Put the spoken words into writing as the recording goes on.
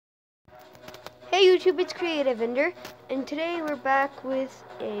Hey YouTube, it's Creative Ender, and today we're back with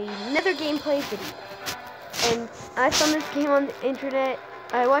another gameplay video. And I found this game on the internet.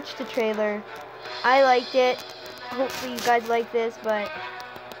 I watched the trailer. I liked it. Hopefully you guys like this, but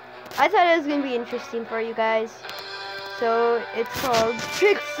I thought it was going to be interesting for you guys. So it's called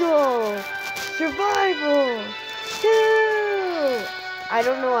Pixel Survival 2. I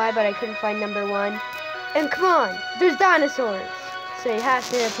don't know why, but I couldn't find number 1. And come on, there's dinosaurs. So you have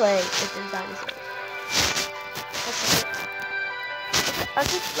to play if there's dinosaurs. I'll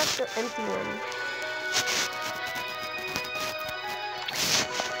just select the empty one.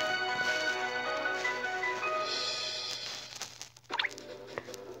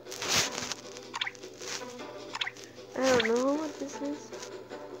 I don't know what this is.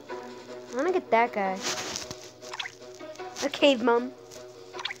 I wanna get that guy. A cave mom.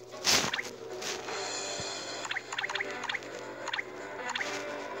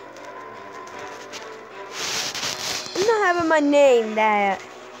 I'm not having my name that.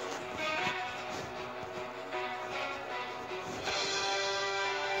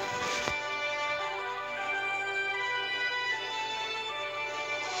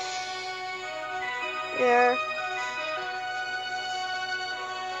 There.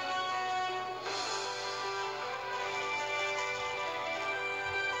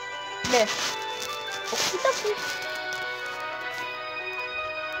 There.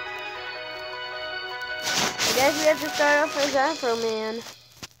 I guess we have to start off as Afro Man.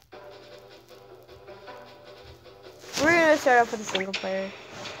 We're gonna start off with a single player.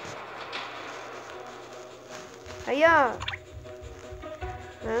 Hiya!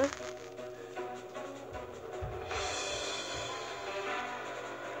 Huh?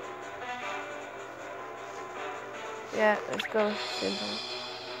 Yeah, let's go simple.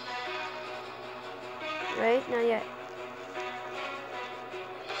 Right? Not yet.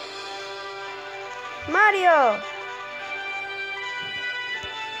 Mario!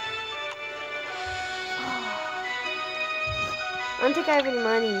 I don't think I have any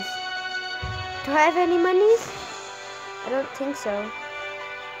monies. Do I have any monies? I don't think so.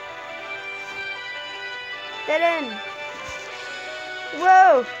 Dead end.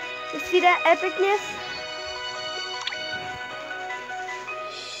 Whoa! You see that epicness?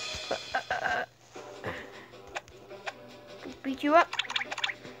 Beat you up.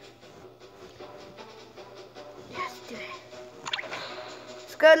 Yes, do it.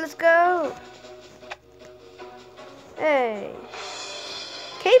 Let's go, let's go. Hey.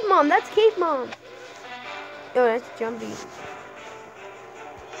 Cave Mom, that's Cave Mom. Oh, that's Jumpy.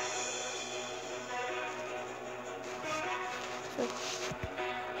 So.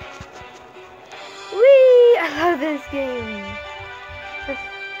 Whee! I love this game.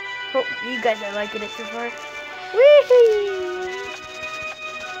 Hope you guys are liking it so far. Whee!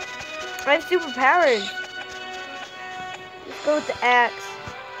 I have superpowers. Let's go with the axe.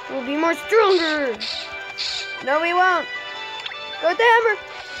 We'll be more stronger. No, we won't. Go with the hammer.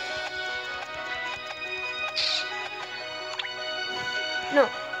 No.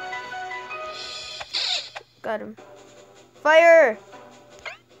 Got him. Fire!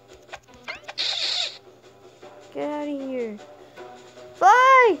 Get out of here.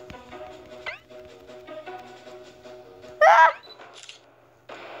 Fly! Ah!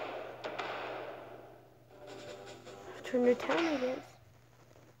 Turn the town, I guess.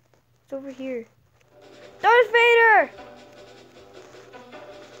 It's over here. Darth Vader!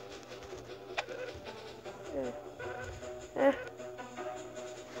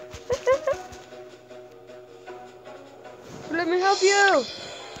 Let me help you.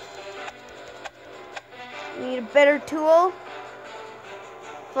 You need a better tool?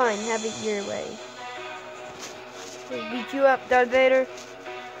 Fine, have it your way. I'll beat you up, Darth Vader.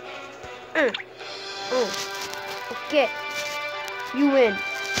 Oh. Okay. You win.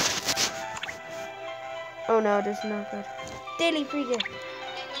 Oh no, this is not good. Daily Frigga.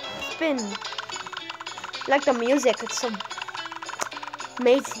 Spin. I like the music, it's so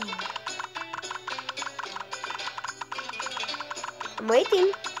amazing. I'm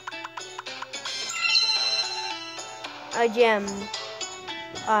waiting. A gem.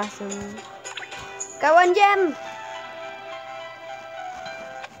 Awesome. Got 1 gem.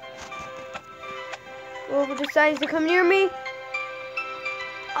 Whoever decides to come near me,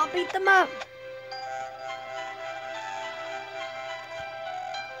 I'll beat them up.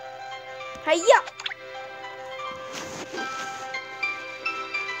 Hiya!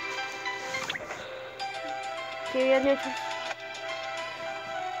 Okay, we have no choice.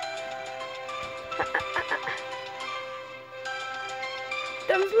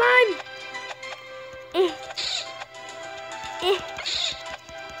 Dumb slime!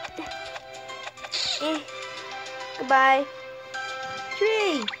 Goodbye.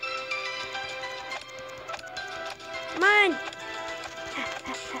 Tree. Come on.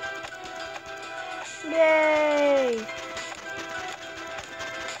 Yay.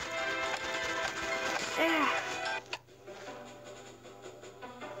 Yes.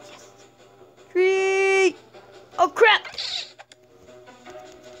 Tree. Oh crap.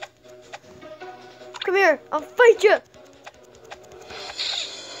 Come here. I'll fight you.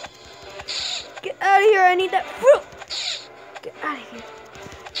 Get out of here. I need that fruit. Get out of here.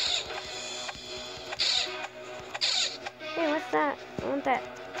 Hey, what's that? I want that.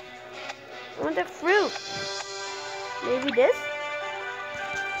 I want that fruit. Maybe this?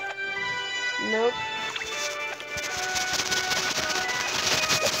 Nope.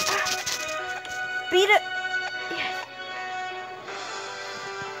 Beat it. Yes.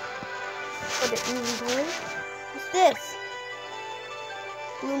 Put it in inventory. What's this?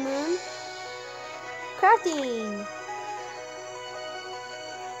 Blue moon. Crafting.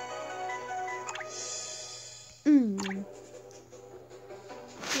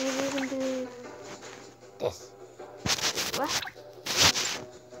 Maybe we can do this. What?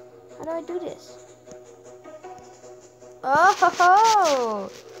 How do I do this? Oh ho ho!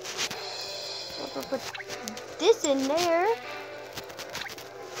 I'll put this in there.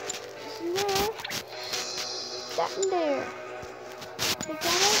 This in there. That in there. Take that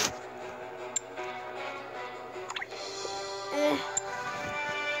out.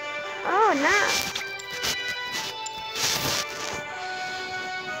 Oh, nice.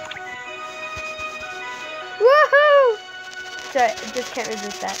 Woohoo! Sorry, I just can't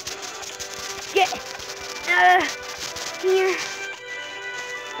resist that. Get out of here.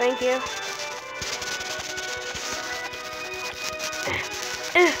 Thank you.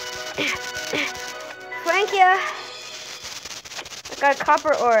 Thank you. I got a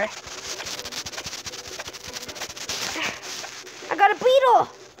copper ore. I got a beetle.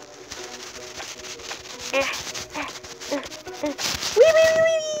 Wee wee wee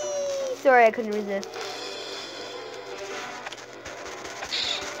wee. Sorry, I couldn't resist.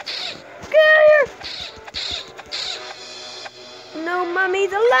 Get out of here! No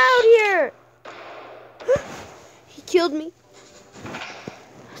mummies allowed here. He killed me. I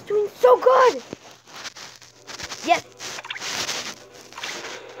was doing so good. Yes.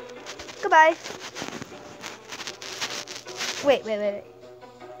 Goodbye. Wait.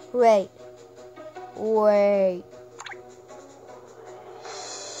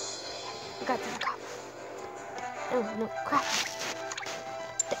 I got some copper. Oh, no, crap.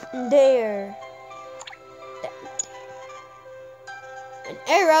 There. An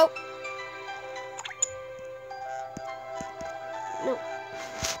arrow. No.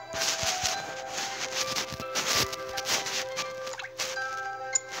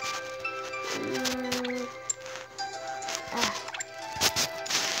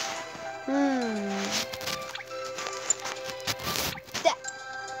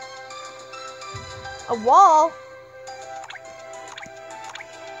 A wall?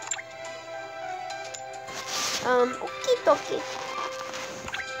 Okie dokie.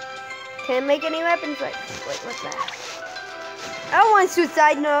 Can't make any weapons like, wait, what's that? I don't want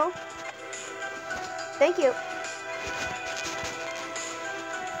suicide, no. Thank you.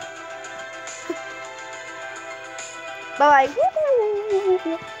 Bye.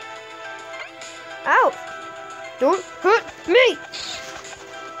 Ow! Don't hurt me!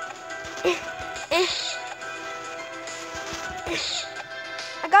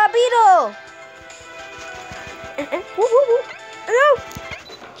 I got a beetle! No!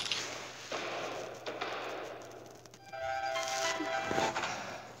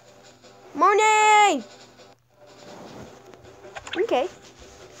 Morning! Okay.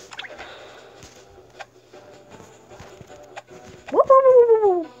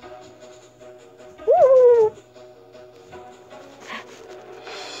 Woo!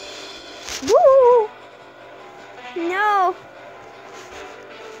 Woo! No!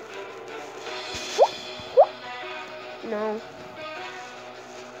 No.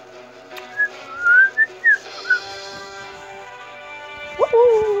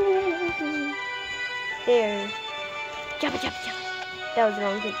 Woo! There. Jabba, jabba, jabba. That was the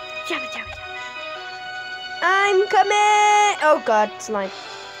wrong thing. Jabba, jabba, jabba. I'm coming! Oh god, slime.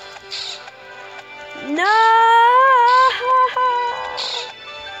 No!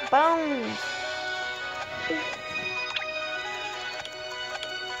 Bones.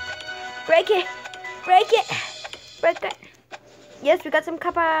 Break it! Break it! Break it! Yes, we got some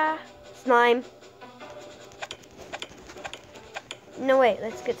copper. Slime. No, wait,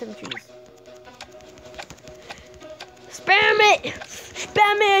 let's get some trees. Spam it!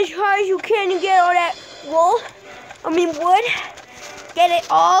 spam it as hard as you can and get all that wood. Get it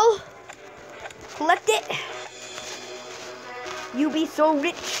all. Collect it. You be so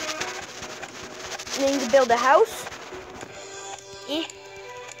rich. And then you can build a house.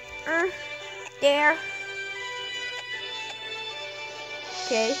 There.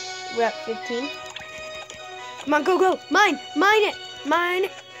 Okay, we're at 15. Come on, go. Mine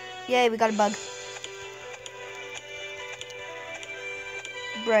it. Yay, we got a bug.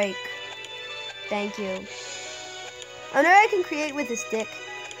 Break. Thank you. Oh, now I can create with a stick.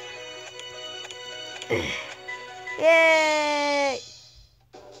 Yay!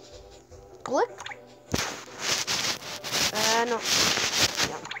 Click. No.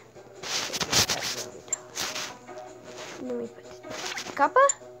 Let me put this. Kappa?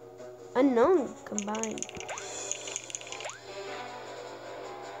 Unknown. Combined.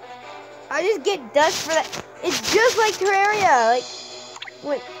 I just get dust for that. It's just like Terraria. Like,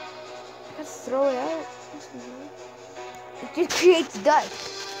 wait. Let's throw it out. It just creates dust.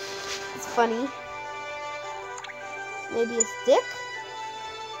 It's funny. Maybe a stick?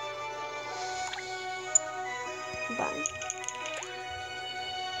 Combine.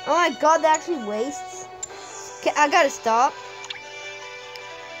 Oh my god, that actually wastes. Okay, I gotta stop.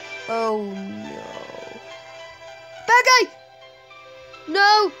 Oh no. Bad guy!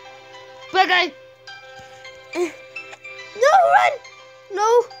 No! Bad guy! No, run!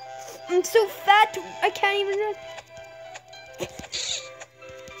 No! I'm so fat, I can't even run.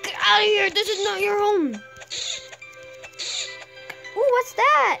 Get out of here, this is not your home. Ooh, what's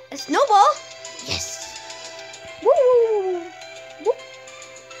that? A snowball? Yes! Woo! Woo!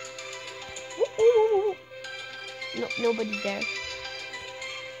 Woo! No, nobody's there.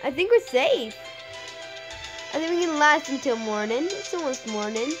 I think we're safe. I think we can last until morning. It's almost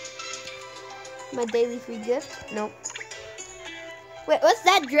morning. My daily free gift? Nope. Wait, what's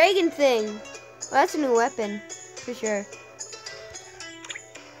that dragon thing? Well, that's a new weapon, for sure.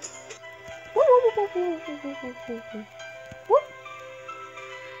 Whoop.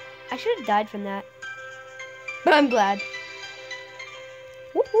 I should have died from that. But I'm glad.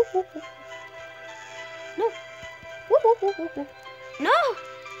 Whoop, whoop, whoop, whoop. No. Whoop, whoop, whoop, whoop, whoop. No!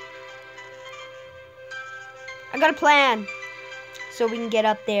 I got a plan. So we can get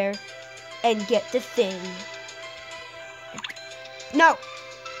up there and get the thing. No.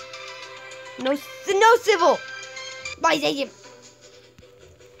 No civil. Bye, Zayim.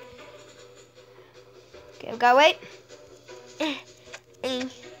 Okay, I've got to wait.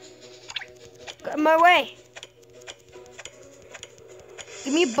 Got in my way.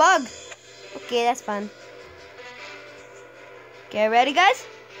 Give me a bug. Okay, that's fun. Okay, ready, guys?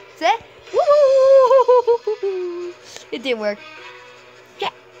 Set. Woo! It didn't work.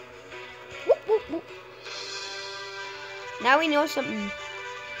 Yeah. Whoop, whoop, whoop. Now we know something.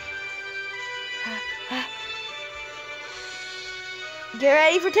 Get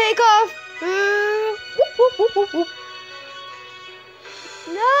ready for takeoff. Whoop, whoop, whoop, whoop, whoop.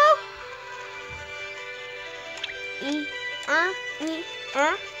 No.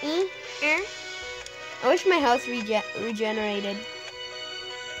 I wish my house regenerated.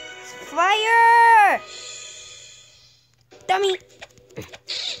 Fire! Dummy!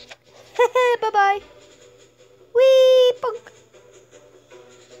 Bye-bye. Wee! Punk!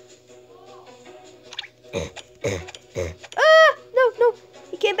 No!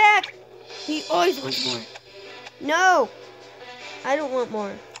 He came back! He always wants more. No! I don't want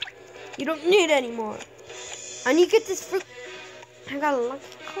more. You don't need any more. I need to get this fruit. I got a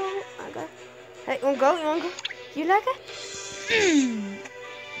lucky call. Hey, you wanna go? You like it?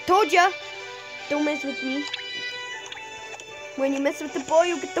 Told ya! Don't mess with me. When you mess with the boy,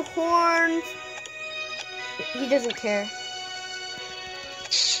 you get the horns. He doesn't care.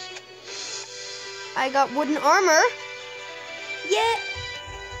 I got wooden armor. Yeah.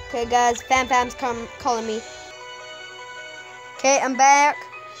 Okay, guys, Fam's calling me. Okay, I'm back.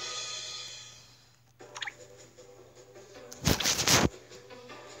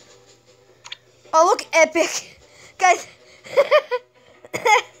 Oh, look, epic. Guys.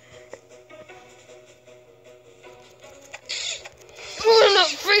 Oh, I'm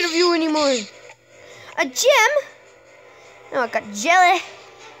not afraid of you anymore. A gem? No, I got jelly.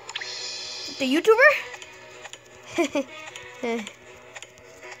 The YouTuber?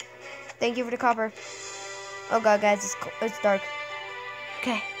 Thank you for the copper. Oh god, guys, it's dark.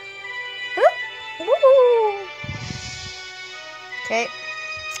 Okay. Okay.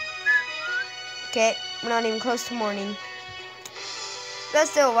 Okay, we're not even close to morning. That's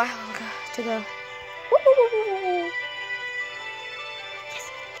still a while to go. Yes.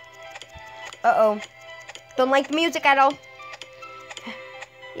 Uh-oh. Don't like the music at all.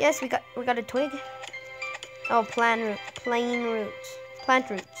 Yes, we got a twig. Oh, plant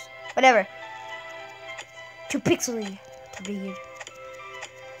roots. Whatever. Too pixely to read.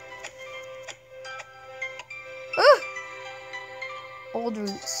 Old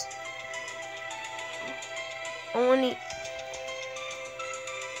roots. I want to.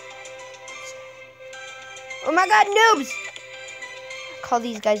 Oh my God, noobs! I call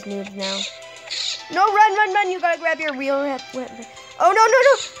these guys noobs now. No, run! You gotta grab your real weapon. Oh no!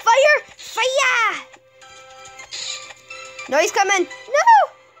 Fire! No, he's coming. No!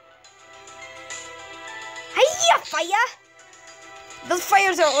 Hiya, fire! Those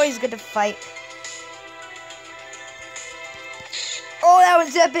fires are always good to fight. Oh, that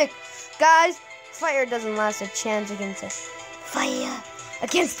was epic, guys. Fire doesn't last a chance against us. Fire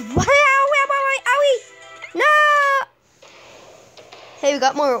against what? Owie! No! Hey, we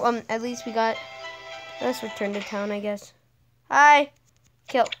got more. At least we got. Let's return to town, I guess. Hi.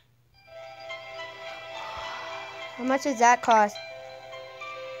 Kill. How much does that cost?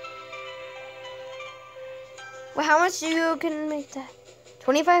 Well, how much do you can make that?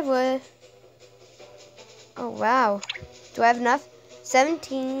 25 wood. Oh, wow. Do I have enough?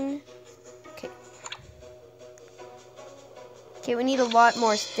 17. Okay. Okay, we need a lot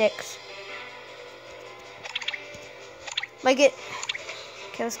more sticks. Like it.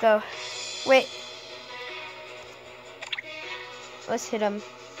 Okay, let's go. Wait. Let's hit him.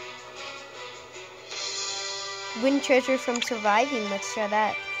 Win treasure from surviving. Let's try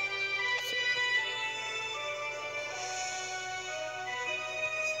that.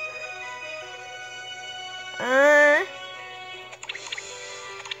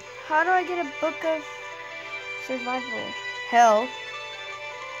 How do I get a book of survival? Hell.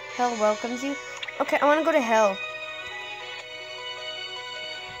 Hell welcomes you. Okay, I want to go to hell.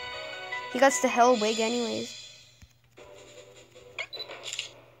 He got the hell wig anyways.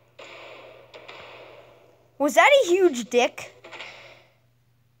 Was that a huge dick?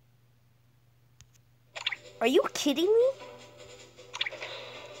 Are you kidding me?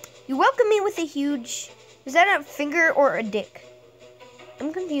 You welcome me with a huge... Is that a finger or a dick?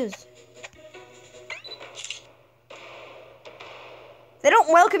 I'm confused. They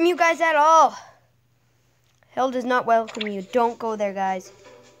don't welcome you guys at all. Hell does not welcome you. Don't go there, guys.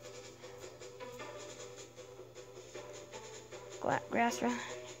 Grass run.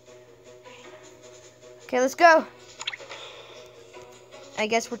 Okay, let's go. I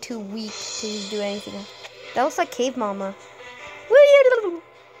guess we're too weak to do anything else. That looks like Cave Mama.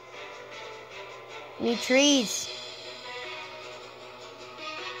 Need trees.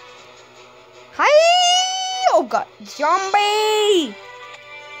 Hi! Oh God, zombie!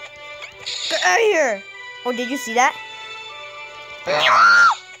 Get out of here! Oh, did you see that? No!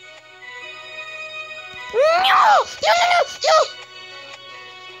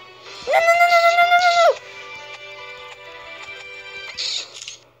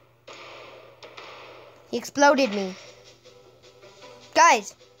 He exploded me.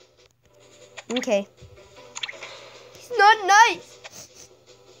 Guys. Okay. He's not nice.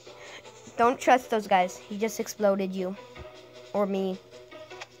 Don't trust those guys. He just exploded you. Or me.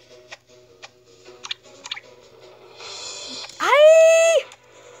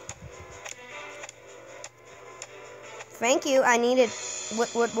 Thank you. I needed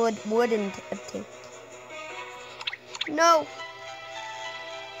wood and tape. No.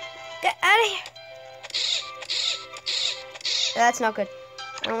 Get out of here. That's not good.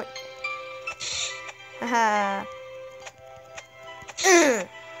 I don't. Haha.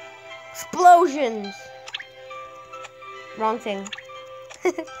 Explosions. Wrong thing.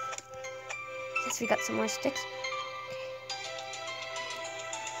 Guess we got some more sticks.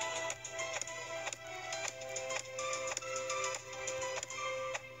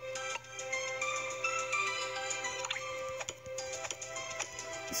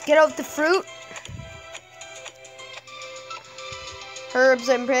 Let's get out the fruit. Herbs,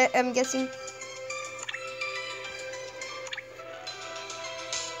 I'm guessing.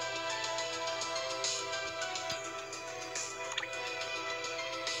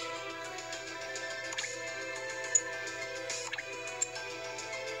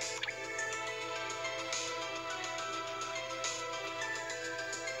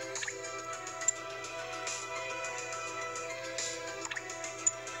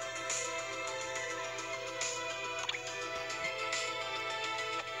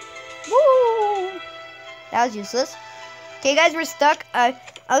 That was useless. Okay, guys, we're stuck. I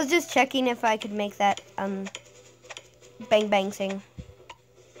was just checking if I could make that bang bang thing.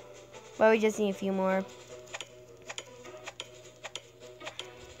 But we just need a few more.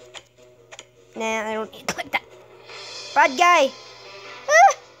 Nah, I don't need to click that. Bad guy.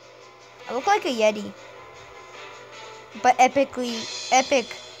 Ah! I look like a Yeti, but epic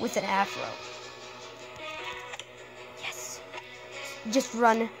with an afro. Yes. Just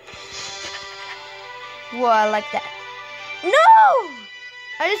run. Whoa, I like that. No!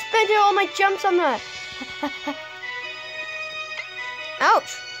 I just spent all my jumps on that.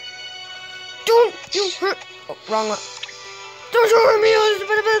 Ouch. Don't you hurt. Oh, wrong one. Don't you hurt me.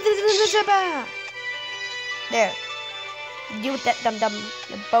 There. Deal with that dum-dum.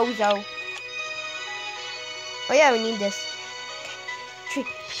 The bozo. Oh yeah, we need this. Okay.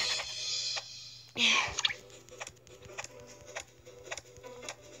 Tree.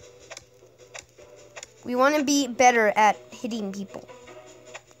 We want to be better at hitting people.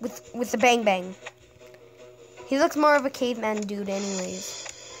 With the bang bang. He looks more of a caveman dude anyways.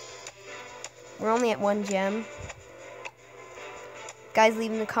 We're only at 1 gem. Guys,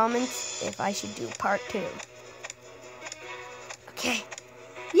 leave in the comments if I should do part 2. Okay.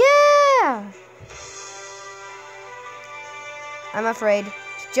 Yeah! I'm afraid to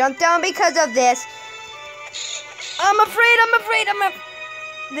jump down because of this. I'm afraid.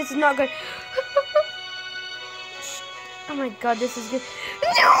 This is not good. Oh my god, this is good.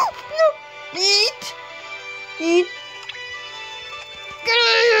 No! Eat! Get out of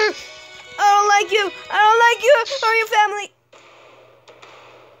here! I don't like you! Or your family!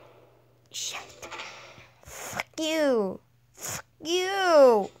 Shit. Fuck you!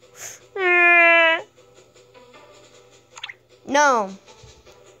 No.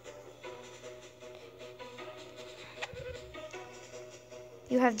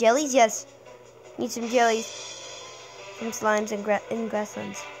 You have jellies? Yes. Need some jellies. Some slimes and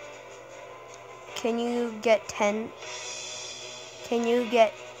grasslands. Can you get 10? Can you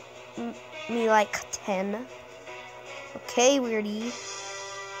get me like 10? Okay, weirdy.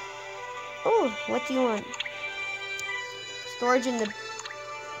 Oh, what do you want? Storage in the...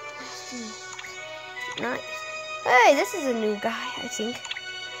 Nice. Hey, this is a new guy, I think.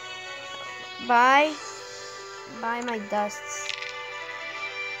 Buy my dusts.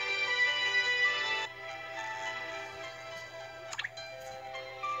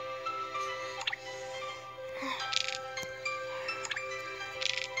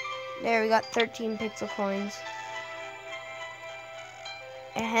 There, we got 13 pixel coins.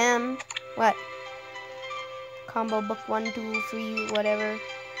 Ahem. What? Combo book 1, 2, 3, whatever.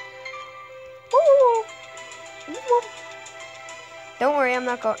 Woo! Woo! Don't worry, I'm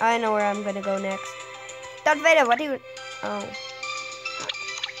not going. I know where I'm gonna go next. Darth Vader, what do you? Oh.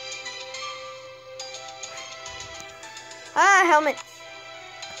 Ah, helmets.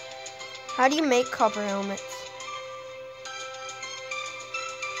 How do you make copper helmets?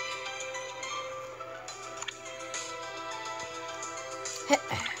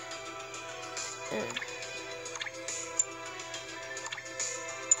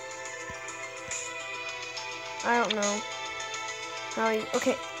 I don't know. How are you?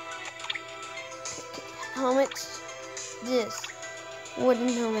 Okay. Helmets. This. Wooden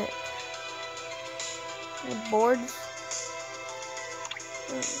helmet. The boards.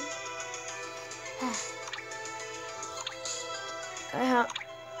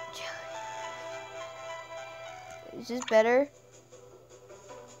 Is this better?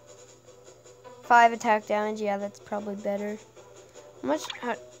 5 attack damage. Yeah, that's probably better. How much?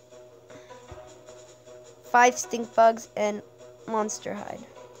 5 stink bugs and monster hide.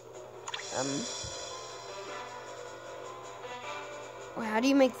 How do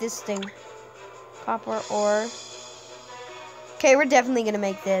you make this thing? Copper ore. Okay, we're definitely gonna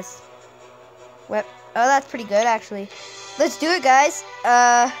make this. Oh, that's pretty good actually. Let's do it, guys.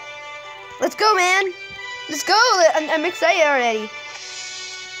 Let's go, man. Let's go. I'm excited already.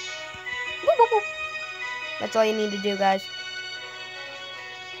 Woo, woo, woo. That's all you need to do, guys.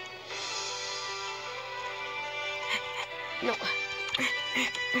 No.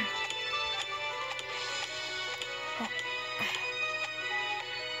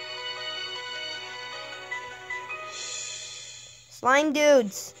 Slime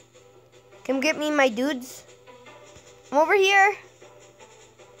dudes. Come get me, my dudes. I'm over here.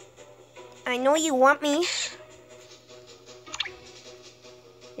 I know you want me.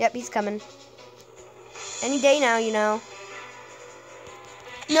 Yep, he's coming. Any day now, you know.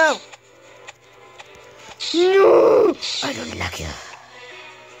 No. No! I don't like you.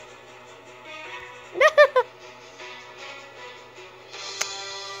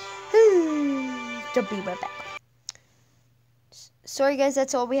 Don't be right back. Sorry guys,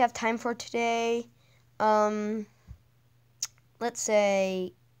 that's all we have time for today. Let's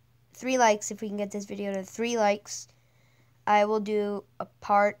say 3 likes. If we can get this video to 3 likes, I will do a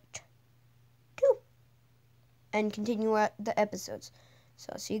part 2 and continue the episodes. So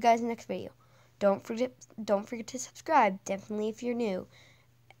I'll see you guys in the next video. Don't forget to subscribe, definitely if you're new.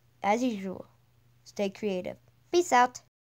 As usual, stay creative. Peace out.